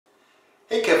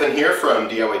Hey, Kevin here from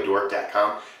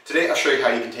DIYDork.com. Today I'll show you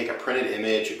how you can take a printed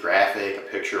image, a graphic, a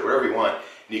picture, whatever you want,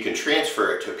 and you can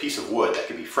transfer it to a piece of wood that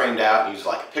can be framed out and use it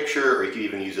like a picture, or you can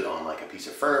even use it on like a piece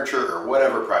of furniture or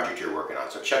whatever project you're working on.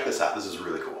 So check this out, this is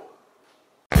really cool.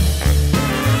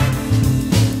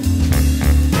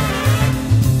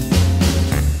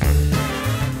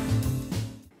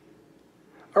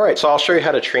 Alright, so I'll show you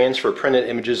how to transfer printed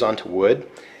images onto wood.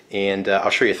 And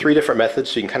I'll show you 3 different methods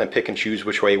so you can kind of pick and choose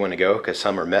which way you want to go, because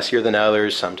some are messier than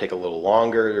others, some take a little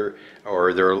longer,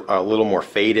 or they're a little more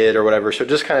faded or whatever. So it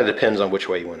just kind of depends on which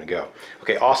way you want to go.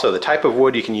 Okay, also the type of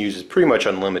wood you can use is pretty much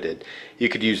unlimited. You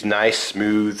could use nice,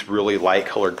 smooth, really light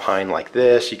colored pine like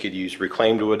this. You could use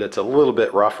reclaimed wood that's a little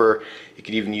bit rougher. You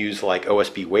could even use like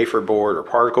OSB wafer board or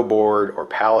particle board or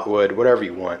pallet wood, whatever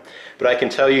you want. But I can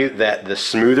tell you that the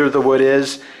smoother the wood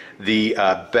is, the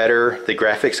better the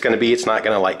graphic's going to be. It's not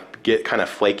going to like get kind of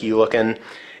flaky looking,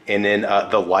 and then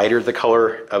the lighter the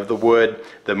color of the wood,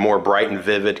 the more bright and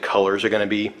vivid colors are going to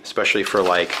be, especially for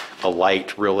like a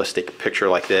light realistic picture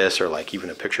like this, or like even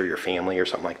a picture of your family or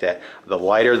something like that. The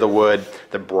lighter the wood,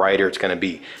 the brighter it's going to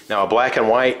be. Now a black and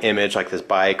white image like this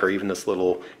bike or even this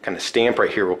little kind of stamp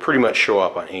right here will pretty much show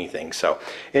up on anything. So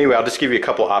anyway, I'll just give you a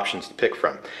couple options to pick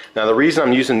from. Now the reason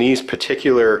I'm using these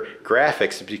particular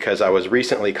graphics is because I was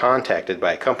recently contacted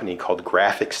by a company called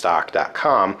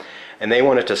graphicstock.com, and they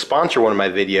wanted to sponsor one of my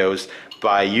videos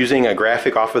by using a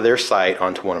graphic off of their site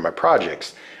onto one of my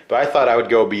projects. But I thought I would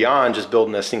go beyond just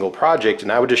building a single project,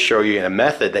 and I would just show you a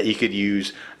method that you could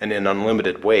use in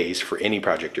unlimited ways for any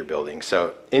project you're building.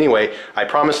 So anyway, I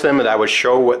promised them that I would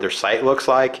show what their site looks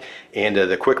like and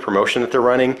the quick promotion that they're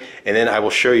running, and then I will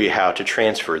show you how to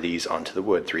transfer these onto the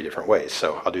wood 3 different ways.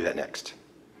 So I'll do that next.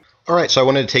 Alright, so I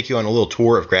wanted to take you on a little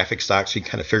tour of Graphic Stock so you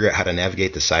can kind of figure out how to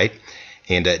navigate the site.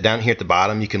 And down here at the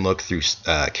bottom you can look through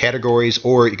categories,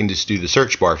 or you can just do the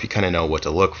search bar if you kind of know what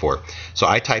to look for. So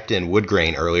I typed in wood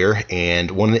grain earlier, and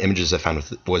one of the images I found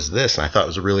was this, and I thought it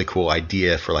was a really cool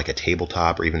idea for like a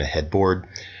tabletop or even a headboard.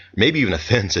 Maybe even a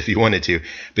fence if you wanted to.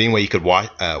 But anyway, you could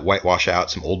whitewash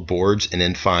out some old boards and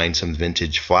then find some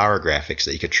vintage flower graphics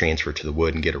that you could transfer to the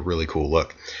wood and get a really cool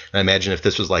look. And I imagine if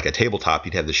this was like a tabletop,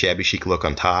 you'd have the shabby chic look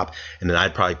on top, and then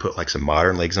I'd probably put like some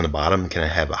modern legs on the bottom and kind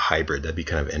of have a hybrid. That'd be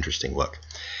kind of an interesting look.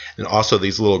 And also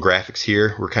these little graphics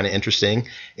here were kind of interesting.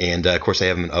 And of course I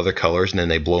have them in other colors, and then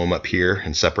they blow them up here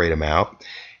and separate them out.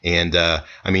 And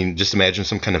I mean, just imagine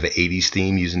some kind of an 80s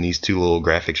theme using these 2 little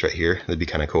graphics right here. That'd be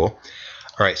kind of cool.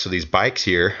 Alright, so these bikes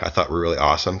here I thought were really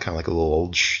awesome, kind of like a little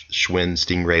old Schwinn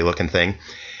Stingray looking thing.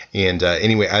 And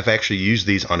anyway, I've actually used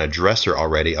these on a dresser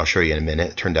already. I'll show you in a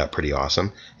minute. It turned out pretty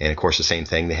awesome. And of course the same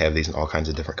thing, they have these in all kinds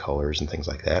of different colors and things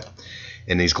like that.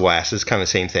 And these glasses, kind of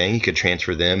the same thing. You could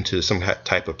transfer them to some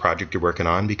type of project you're working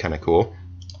on. Be kind of cool.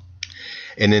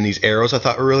 And then these arrows I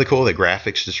thought were really cool. The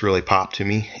graphics just really popped to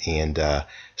me, and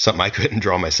something I couldn't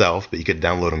draw myself, but you could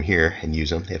download them here and use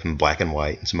them. They have them black and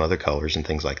white and some other colors and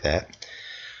things like that.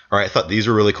 Alright, I thought these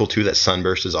were really cool too. That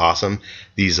sunburst is awesome.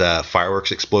 These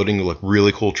fireworks exploding look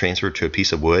really cool transferred to a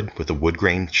piece of wood with the wood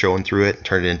grain showing through it.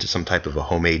 Turn it into some type of a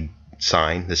homemade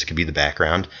sign. This could be the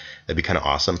background. That'd be kind of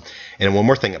awesome. And one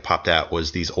more thing that popped out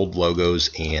was these old logos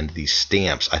and these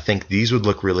stamps. I think these would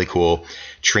look really cool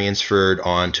transferred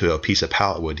onto a piece of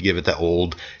pallet wood to give it that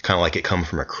old kind of like it come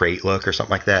from a crate look or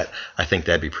something like that. I think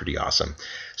that'd be pretty awesome.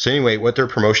 So anyway, what their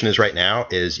promotion is right now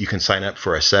is you can sign up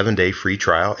for a 7-day free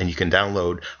trial, and you can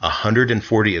download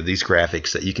 140 of these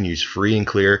graphics that you can use free and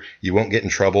clear. You won't get in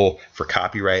trouble for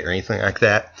copyright or anything like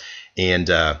that. And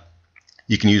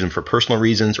you can use them for personal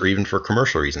reasons or even for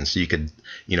commercial reasons. So you could,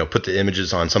 put the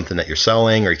images on something that you're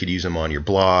selling, or you could use them on your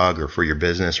blog or for your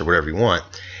business or whatever you want.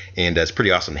 And it's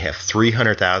pretty awesome. They have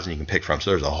 300,000 you can pick from,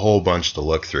 so there's a whole bunch to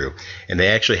look through. And they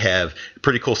actually have a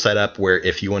pretty cool setup where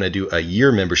if you want to do a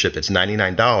year membership, it's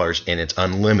 $99 and it's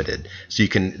unlimited. So you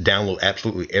can download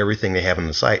absolutely everything they have on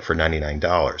the site for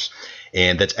 $99.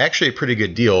 And that's actually a pretty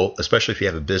good deal, especially if you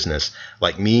have a business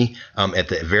like me. At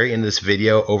the very end of this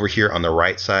video, over here on the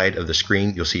right side of the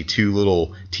screen, you'll see 2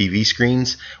 little TV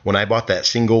screens. When I bought that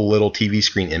single little TV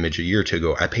screen image a year or 2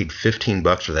 ago, I paid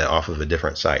 $15 for that off of a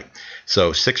different site.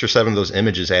 So 6 or 7 of those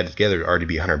images added together would already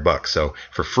be $100. So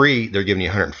for free, they're giving you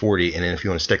 140, and then if you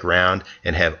want to stick around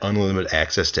and have unlimited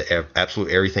access to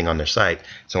absolutely everything on their site,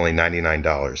 it's only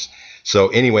 $99. So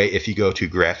anyway, if you go to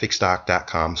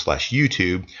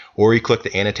graphicstock.com/YouTube, or you click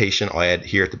the annotation I'll add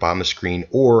here at the bottom of the screen,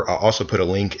 or I'll also put a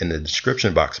link in the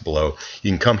description box below, you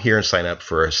can come here and sign up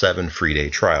for a 7 free-day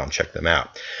trial and check them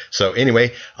out. So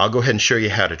anyway, I'll go ahead and show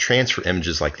you how to transfer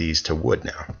images like these to wood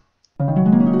now.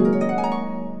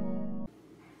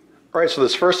 All right, so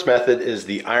this first method is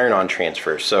the iron-on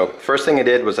transfer. So first thing I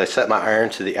did was I set my iron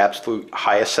to the absolute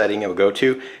highest setting it would go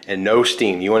to, and no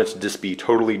steam. You want it to just be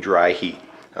totally dry heat,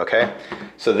 okay?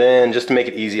 So then, just to make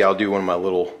it easy, I'll do one of my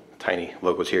little tiny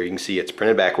logos here. You can see it's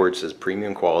printed backwards, it says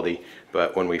premium quality,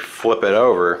 but when we flip it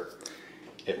over,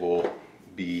 it will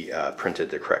be printed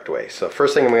the correct way. So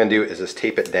first thing I'm gonna do is just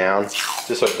tape it down,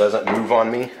 just so it doesn't move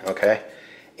on me, okay?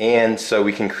 And so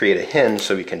we can create a hinge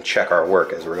so we can check our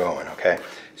work as we're going, okay?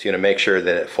 So you're gonna make sure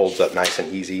that it folds up nice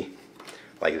and easy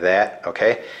like that,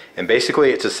 okay? And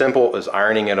basically it's as simple as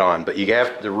ironing it on, but you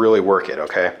have to really work it,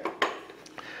 okay?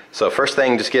 So first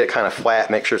thing, just get it kind of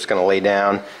flat, make sure it's gonna lay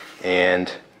down,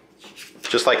 and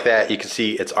just like that, you can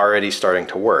see it's already starting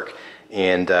to work.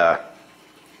 And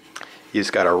you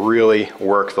just gotta really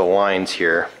work the lines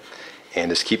here and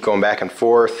just keep going back and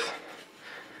forth.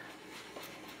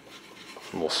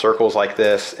 Little circles like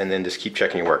this, and then just keep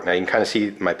checking your work. Now you can kind of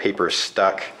see my paper is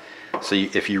stuck, so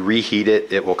if you reheat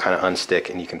it, it will kind of unstick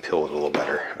and you can peel it a little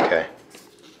better, okay?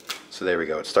 So there we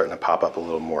go, it's starting to pop up a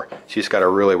little more. So you just got to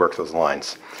really work those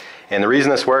lines. And the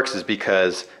reason this works is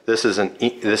because this is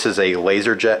a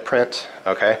laser jet print,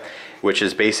 okay? Which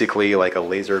is basically like a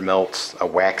laser melts a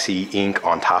waxy ink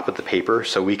on top of the paper,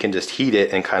 so we can just heat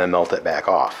it and kind of melt it back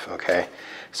off, okay?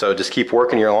 So just keep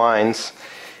working your lines.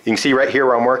 You can see right here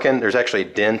where I'm working, there's actually a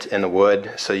dent in the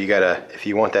wood, so you gotta, if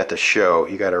you want that to show,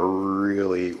 you gotta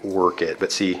really work it.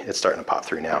 But see, it's starting to pop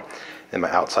through now. And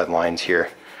my outside lines here,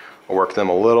 I'll work them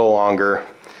a little longer,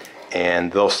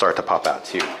 and they'll start to pop out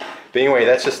too. But anyway,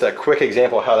 that's just a quick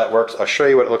example of how that works. I'll show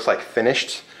you what it looks like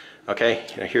finished. Okay,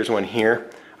 here's one here.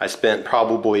 I spent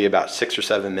probably about 6 or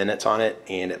 7 minutes on it,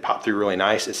 and it popped through really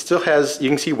nice. It still has, you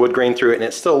can see wood grain through it, and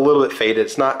it's still a little bit faded.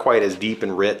 It's not quite as deep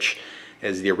and rich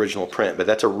as the original print, but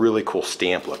that's a really cool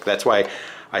stamp look. That's why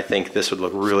I think this would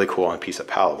look really cool on a piece of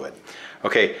pallet wood.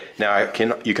 Okay, now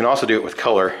you can also do it with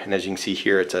color, and as you can see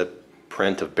here, it's a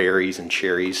print of berries and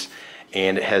cherries,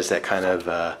 and it has that kind of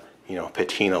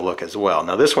patina look as well.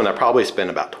 Now this one I probably spent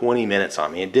about 20 minutes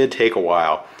on. It did take a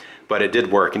while, but it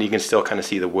did work, and you can still kind of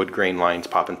see the wood grain lines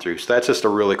popping through. So that's just a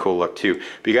really cool look too.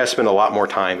 But you guys spend a lot more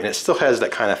time, and it still has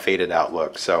that kind of faded out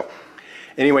look. So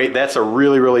anyway, that's a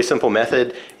really, really simple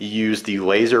method. You use the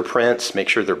laser prints, make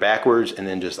sure they're backwards, and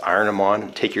then just iron them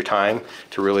on. Take your time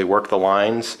to really work the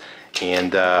lines.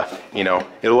 And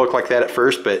it'll look like that at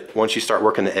first, but once you start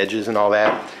working the edges and all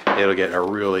that, it'll get a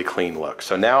really clean look.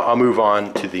 So now I'll move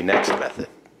on to the next method.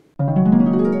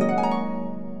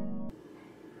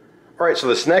 All right, so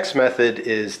this next method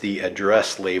is the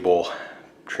address label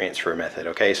transfer method,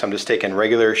 okay? So I'm just taking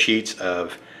regular sheets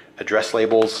of address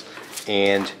labels,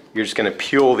 and you're just gonna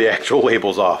peel the actual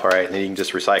labels off, all right? And then you can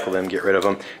just recycle them, get rid of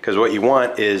them, because what you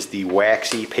want is the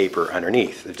waxy paper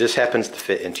underneath. It just happens to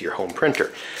fit into your home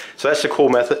printer. So that's the cool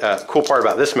method. Cool part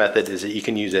about this method is that you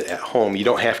can use it at home. You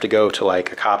don't have to go to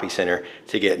like a copy center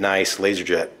to get nice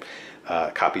LaserJet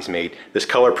copies made. This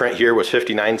color print here was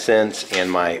 59 cents,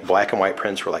 and my black and white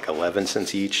prints were like 11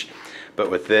 cents each. But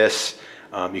with this,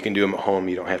 you can do them at home.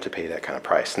 You don't have to pay that kind of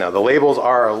price. Now the labels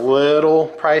are a little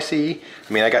pricey.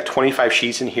 I mean, I got 25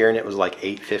 sheets in here, and it was like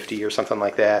 $8.50 or something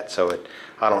like that. So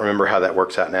I don't remember how that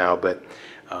works out now, but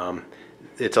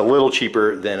it's a little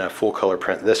cheaper than a full color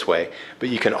print this way. But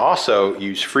you can also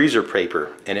use freezer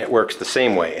paper, and it works the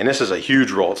same way. And this is a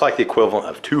huge roll. It's like the equivalent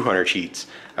of 200 sheets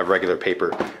of regular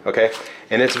paper, okay?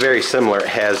 And it's very similar. It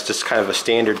has just kind of a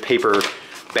standard paper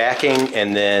backing,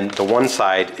 and then the one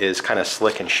side is kind of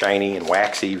slick and shiny and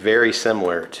waxy, very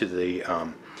similar to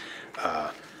the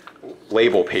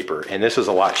label paper. And this is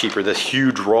a lot cheaper. This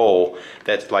huge roll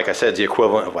that, like I said, is the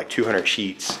equivalent of like 200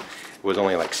 sheets, was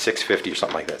only like $6.50 or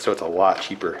something like that. So it's a lot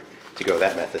cheaper to go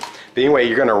that method. But anyway,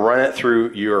 you're gonna run it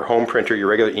through your home printer, your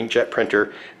regular inkjet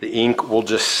printer. The ink will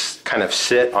just kind of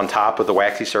sit on top of the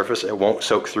waxy surface. It won't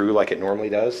soak through like it normally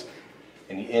does.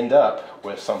 And you end up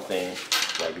with something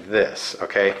like this,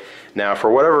 okay? Now, for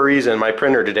whatever reason, my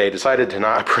printer today decided to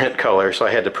not print color, so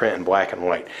I had to print in black and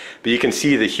white. But you can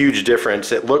see the huge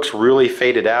difference. It looks really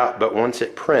faded out, but once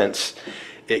it prints,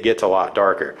 it gets a lot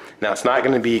darker. Now, it's not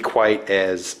going to be quite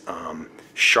as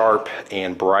sharp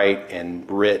and bright and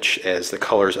rich as the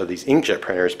colors of these inkjet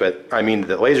printers, but I mean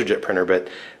the LaserJet printer, but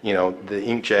you know, the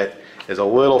inkjet is a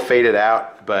little faded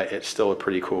out, but it's still a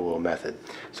pretty cool little method.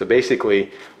 So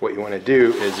basically what you want to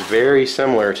do is very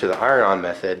similar to the iron-on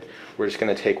method. We're just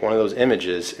going to take one of those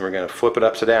images and we're going to flip it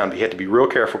upside down, but you have to be real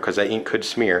careful because that ink could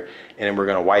smear, and then we're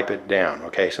going to wipe it down,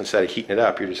 okay? So instead of heating it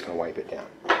up, you're just going to wipe it down.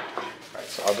 Alright,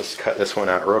 so I'll just cut this one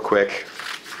out real quick,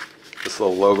 this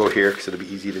little logo here, because it'll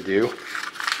be easy to do.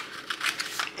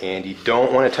 And you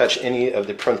don't want to touch any of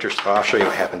the printer. I'll show you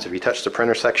what happens. If you touch the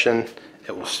printer section,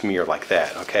 it will smear like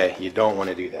that, okay? You don't want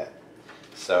to do that.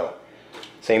 So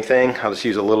same thing, I'll just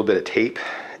use a little bit of tape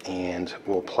and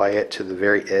we'll apply it to the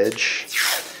very edge.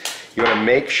 You want to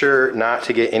make sure not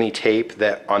to get any tape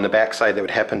that on the back side that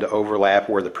would happen to overlap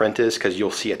where the print is, because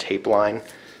you'll see a tape line,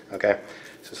 okay?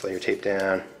 So just lay your tape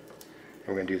down.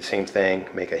 We're going to do the same thing,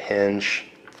 make a hinge.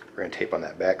 We're going to tape on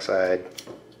that back side.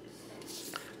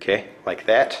 Okay, like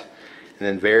that. And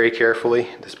then very carefully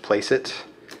just place it,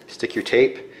 stick your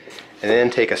tape, and then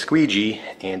take a squeegee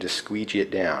and just squeegee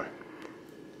it down.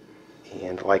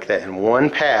 And like that, in one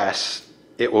pass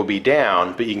it will be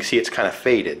down, but you can see it's kind of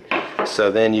faded.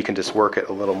 So then you can just work it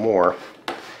a little more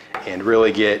and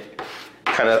really get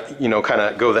kind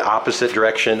of go the opposite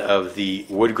direction of the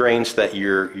wood grains, so that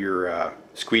your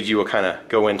squeegee will kind of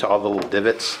go into all the little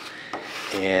divots.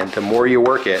 And the more you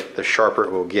work it, the sharper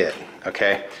it will get,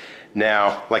 okay?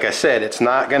 Now, like I said, it's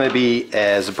not going to be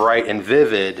as bright and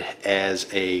vivid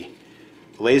as a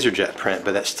laser jet print,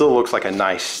 but that still looks like a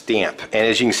nice stamp. And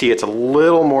as you can see, it's a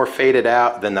little more faded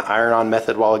out than the iron-on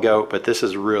method a while ago, but this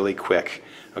is really quick.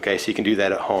 Okay, so you can do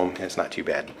that at home and it's not too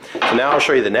bad. So now I'll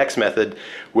show you the next method,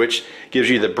 which gives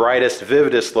you the brightest,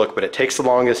 vividest look, but it takes the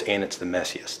longest and it's the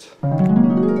messiest.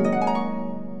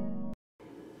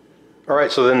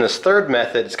 Alright, so then this third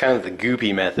method is kind of the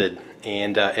goopy method,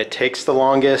 and it takes the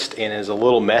longest and is a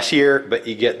little messier, but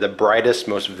you get the brightest,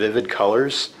 most vivid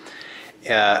colors.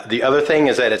 The other thing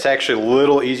is that it's actually a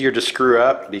little easier to screw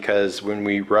up, because when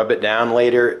we rub it down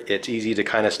later, it's easy to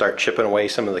kind of start chipping away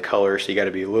some of the color, so you got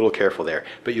to be a little careful there.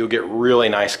 But you'll get really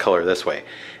nice color this way.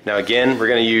 Now again, we're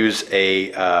going to use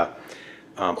a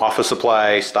office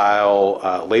supply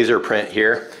style laser print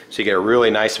here, so you get a really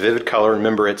nice vivid color.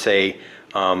 Remember, it's it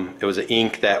was an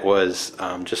ink that was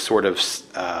just sort of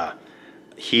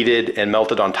heated and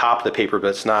melted on top of the paper, but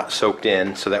it's not soaked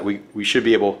in, so that we should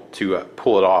be able to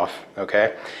pull it off,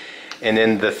 okay? And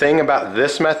then the thing about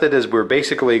this method is we're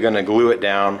basically going to glue it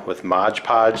down with Mod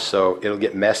Podge, so it'll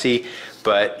get messy,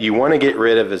 but you want to get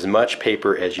rid of as much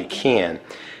paper as you can,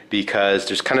 because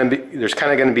there's kind of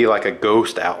going to be like a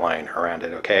ghost outline around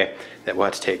it, okay, that we'll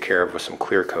have to take care of with some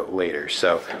clear coat later.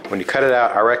 So when you cut it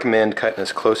out, I recommend cutting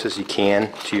as close as you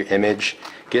can to your image,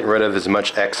 getting rid of as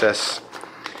much excess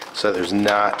so there's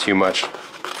not too much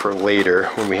for later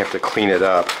when we have to clean it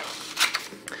up.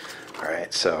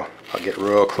 Alright, so I'll get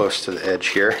real close to the edge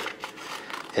here,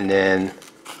 and then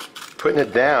putting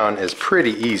it down is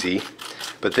pretty easy,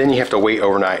 but then you have to wait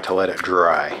overnight to let it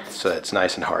dry, so it's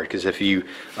nice and hard, because if you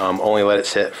only let it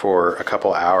sit for a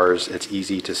couple hours, it's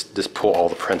easy to just pull all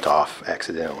the print off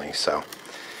accidentally. So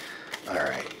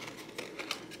alright,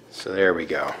 so there we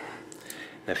go.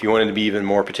 Now, if you wanted to be even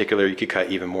more particular, you could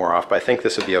cut even more off, but I think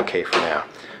this would be okay for now.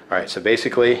 Alright, so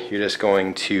basically you're just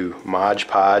going to Mod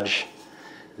Podge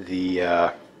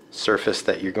the surface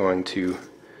that you're going to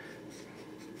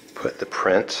put the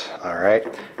print. Alright,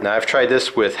 now I've tried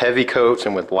this with heavy coats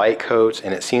and with light coats,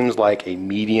 and it seems like a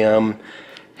medium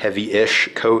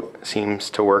heavy-ish coat seems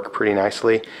to work pretty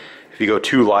nicely. If you go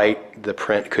too light, the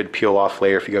print could peel off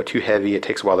later. If you go too heavy, it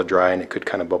takes a while to dry and it could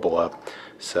kind of bubble up.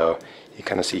 So you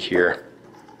kind of see here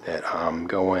that I'm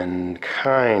going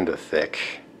kind of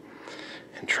thick,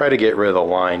 and try to get rid of the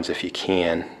lines if you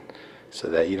can, so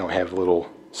that you don't have little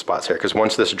spots here, because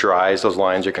once this dries, those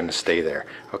lines are going to stay there.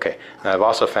 Okay, now I've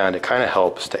also found it kind of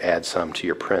helps to add some to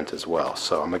your print as well,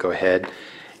 so I'm going to go ahead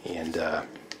and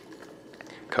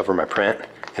cover my print.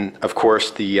 And of course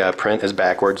the print is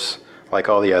backwards like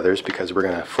all the others, because we're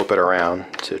going to flip it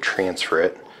around to transfer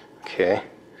it. Okay,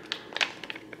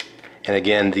 and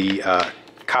again, the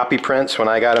copy prints, when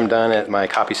I got them done at my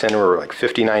copy center, were like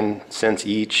 59 cents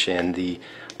each, and the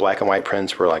black and white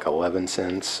prints were like 11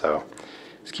 cents, so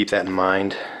just keep that in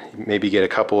mind. Maybe get a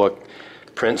couple of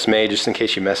prints made just in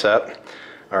case you mess up.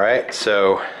 Alright,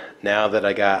 so now that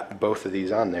I got both of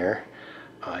these on there,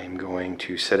 I'm going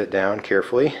to set it down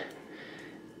carefully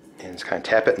and just kind of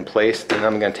tap it in place, and then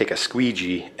I'm going to take a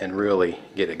squeegee and really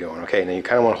get it going. Okay, now you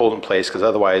kind of want to hold it in place, because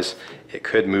otherwise it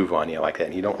could move on you like that,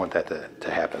 and you don't want that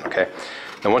to happen. Okay,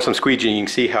 now once I'm squeegeeing, you can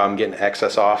see how I'm getting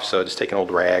excess off, so just take an old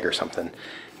rag or something.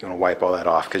 You want to wipe all that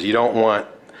off, because you don't want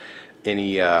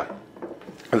any of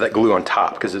that glue on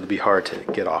top, because it'll be hard to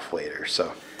get off later.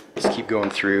 So just keep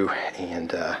going through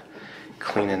and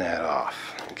cleaning that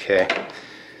off. Okay,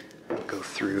 I'll go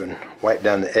through and wipe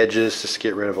down the edges just to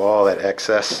get rid of all that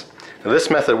excess. Now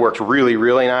this method works really,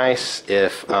 really nice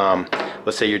if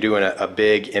let's say you're doing a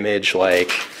big image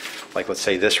like let's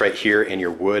say this right here, and your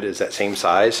wood is that same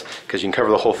size, because you can cover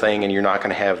the whole thing and you're not going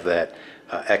to have that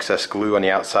excess glue on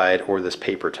the outside or this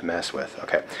paper to mess with.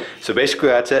 Okay, so basically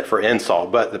that's it for install,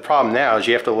 but the problem now is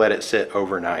you have to let it sit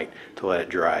overnight to let it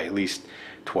dry, at least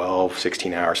 12,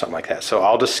 16 hours, something like that. So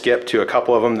I'll just skip to a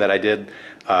couple of them that I did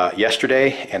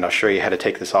yesterday, and I'll show you how to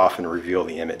take this off and reveal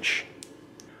the image.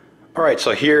 Alright,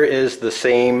 so here is the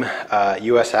same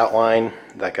US outline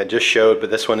like I just showed, but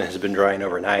this one has been drying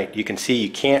overnight. You can see you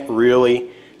can't really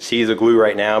see the glue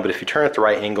right now, but if you turn at the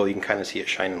right angle, you can kind of see it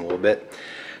shining a little bit.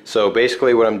 So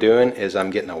basically what I'm doing is I'm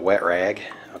getting a wet rag,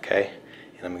 okay,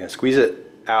 and I'm going to squeeze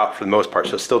it out for the most part,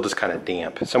 so it's still just kind of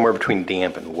damp, somewhere between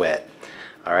damp and wet.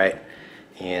 Alright,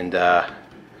 and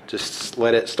just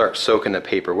let it start soaking the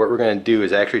paper. What we're going to do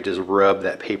is actually just rub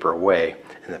that paper away,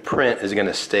 and the print is going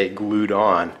to stay glued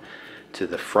on to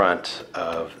the front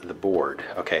of the board.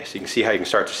 Okay, so you can see how you can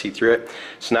start to see through it.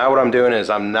 So now what I'm doing is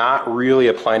I'm not really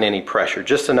applying any pressure,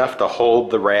 just enough to hold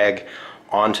the rag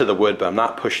onto the wood, but I'm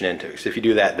not pushing into it. So if you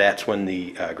do that, that's when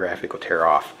the graphic will tear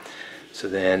off. So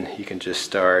then you can just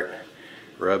start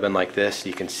rubbing like this.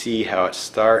 You can see how it's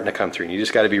starting to come through, and you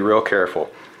just got to be real careful.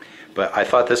 But I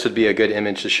thought this would be a good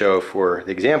image to show for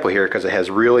the example here, because it has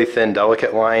really thin,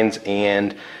 delicate lines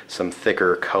and some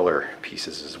thicker color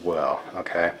pieces as well.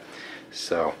 Okay,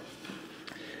 so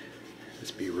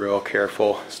let's be real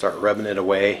careful. Start rubbing it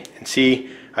away, and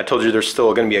see, I told you there's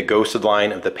still going to be a ghosted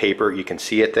line of the paper. You can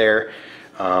see it there.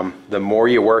 The more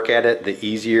you work at it, the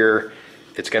easier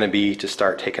it's going to be to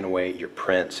start taking away your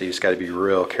print. So you just got to be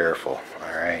real careful.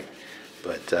 All right,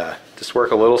 but just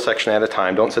work a little section at a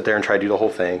time. Don't sit there and try to do the whole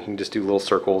thing. You can just do little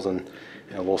circles and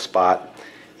a little spot.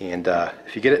 And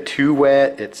if you get it too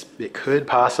wet, it could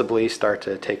possibly start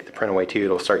to take the print away too.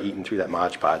 It'll start eating through that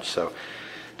Mod Podge. So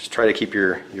just try to keep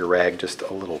your rag just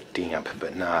a little damp,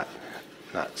 but not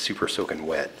super soaking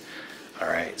wet. All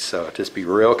right, so just be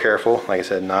real careful. Like I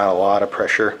said, not a lot of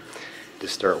pressure.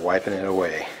 Just start wiping it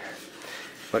away.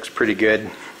 Looks pretty good.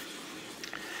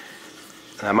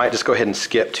 And I might just go ahead and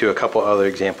skip to a couple other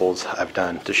examples I've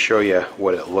done to show you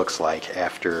what it looks like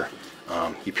after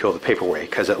you peel the paper away,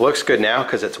 because it looks good now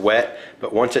because it's wet,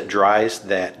 but once it dries,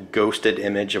 that ghosted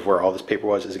image of where all this paper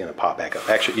was is going to pop back up.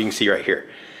 Actually, you can see right here.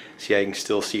 See how you can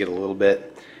still see it a little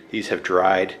bit. These have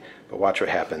dried, but watch what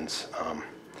happens.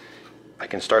 I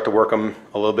can start to work them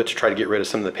a little bit to try to get rid of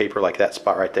some of the paper, like that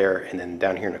spot right there, and then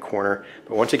down here in the corner.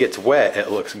 But once it gets wet, it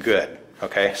looks good.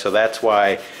 Okay, so that's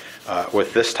why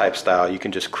with this type style, you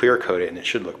can just clear coat it and it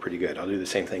should look pretty good. I'll do the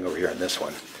same thing over here on this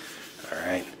one. All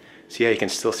right, see how you can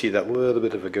still see that little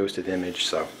bit of a ghosted image.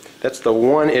 So that's the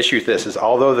one issue with this, is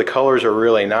although the colors are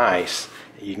really nice,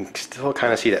 you can still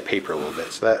kind of see that paper a little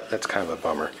bit. So that's kind of a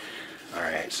bummer. All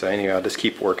right, so anyway, I'll just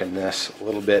keep working this a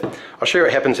little bit. I'll show you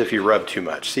what happens if you rub too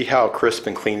much. See how crisp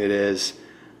and clean it is?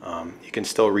 You can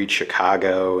still read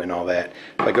Chicago and all that.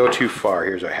 If I go too far,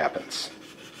 here's what happens.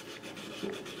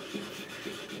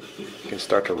 You can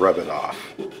start to rub it off.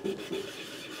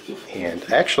 And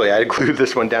actually, I glued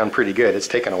this one down pretty good. It's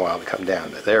taken a while to come down,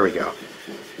 but there we go.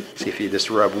 See, if you just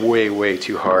rub way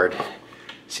too hard,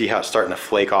 see how it's starting to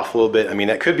flake off a little bit. I mean,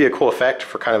 that could be a cool effect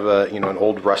for kind of a, an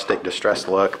old rustic distressed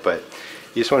look, but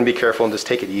you just want to be careful and just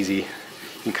take it easy. You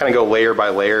can kind of go layer by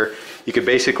layer. You could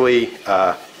basically,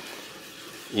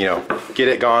 get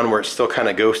it gone where it's still kind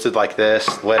of ghosted like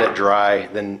this, let it dry,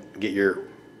 then get your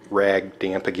rag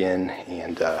damp again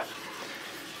and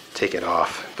take it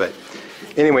off. But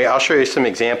anyway, I'll show you some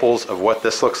examples of what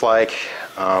this looks like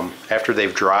after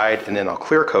they've dried, and then I'll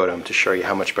clear coat them to show you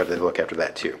how much better they look after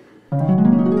that too.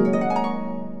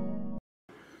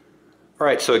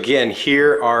 Alright, so again,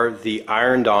 here are the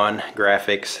ironed on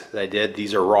graphics that I did.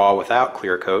 These are raw without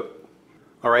clear coat.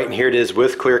 Alright, and here it is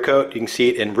with clear coat. You can see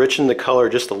it enriching the color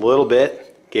just a little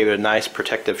bit, gave it a nice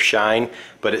protective shine,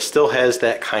 but it still has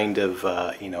that kind of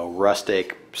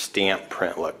rustic stamp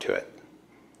print look to it.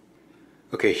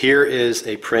 Okay, here is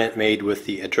a print made with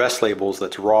the address labels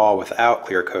that's raw without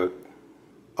clear coat.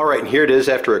 Alright, and here it is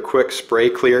after a quick spray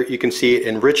clear. You can see it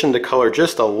enriching the color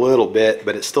just a little bit,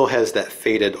 but it still has that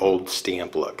faded old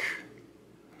stamp look.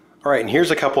 Alright, and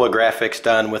here's a couple of graphics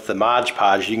done with the Mod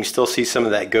Podge. You can still see some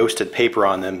of that ghosted paper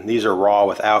on them. These are raw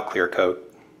without clear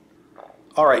coat.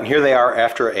 Alright, and here they are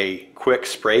after a quick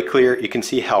spray clear. You can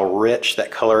see how rich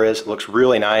that color is. It looks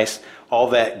really nice. All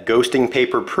that ghosting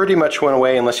paper pretty much went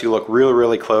away unless you look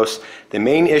really close. The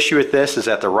main issue with this is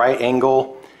at the right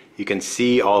angle, you can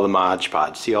see all the Mod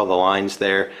Podge. See all the lines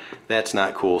there? That's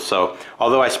not cool. So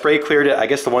although I spray cleared it, I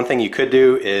guess the one thing you could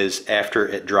do is after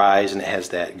it dries and it has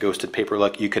that ghosted paper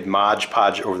look, you could Mod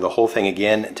Podge over the whole thing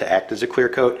again to act as a clear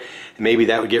coat. And maybe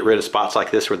that would get rid of spots like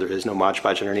this where there is no Mod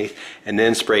Podge underneath, and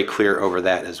then spray clear over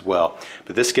that as well.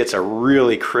 But this gets a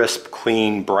really crisp,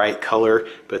 clean, bright color,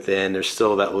 but then there's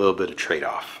still that little bit of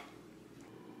trade-off.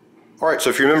 Alright,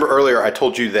 so if you remember earlier, I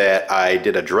told you that I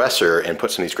did a dresser and put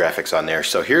some of these graphics on there.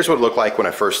 So here's what it looked like when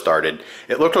I first started.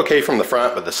 It looked okay from the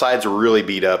front, but the sides were really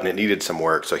beat up and it needed some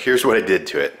work. So here's what I did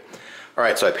to it.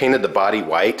 Alright, so I painted the body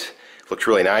white. Looked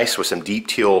really nice with some deep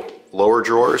teal lower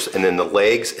drawers, and then the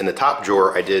legs and the top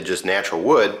drawer I did just natural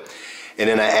wood. And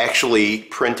then I actually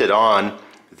printed on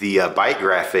the bite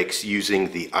graphics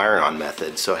using the iron-on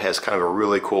method. So it has kind of a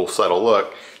really cool subtle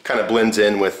look. Kind of blends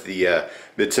in with the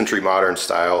mid-century modern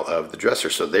style of the dresser.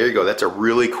 So there you go. That's a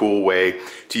really cool way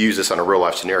to use this on a real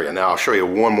life scenario. Now I'll show you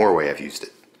one more way I've used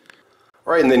it.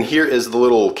 Alright, and then here is the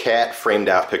little cat framed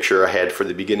out picture I had for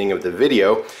the beginning of the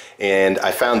video, and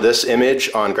I found this image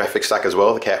on graphic stock as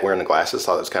well, the cat wearing the glasses.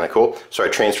 Thought that was kind of cool, so I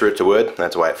transferred it to wood, and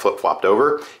that's why it flip-flopped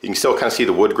over. You can still kind of see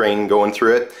the wood grain going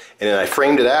through it, and then I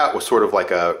framed it out with sort of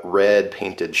like a red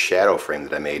painted shadow frame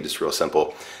that I made, just real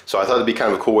simple. So I thought it'd be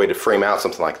kind of a cool way to frame out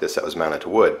something like this that was mounted to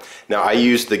wood. Now I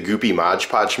used the goopy Mod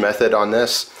Podge method on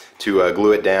this to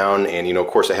glue it down, and of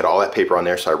course I had all that paper on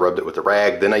there, so I rubbed it with a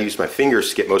rag. Then I used my fingers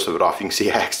to get most of it off. You can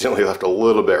see I accidentally left a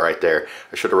little bit right there.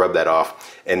 I should have rubbed that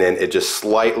off. And then it just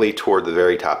slightly toward the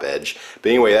very top edge. But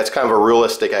anyway, that's kind of a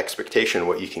realistic expectation of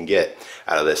what you can get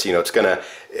out of this. It's going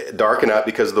to darken up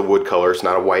because of the wood color. It's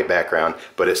not a white background,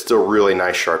 but it's still a really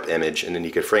nice sharp image, and then you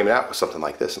could frame it out with something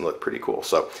like this and look pretty cool.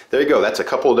 So there you go. That's a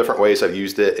couple of different ways I've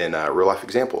used it in real life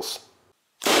examples.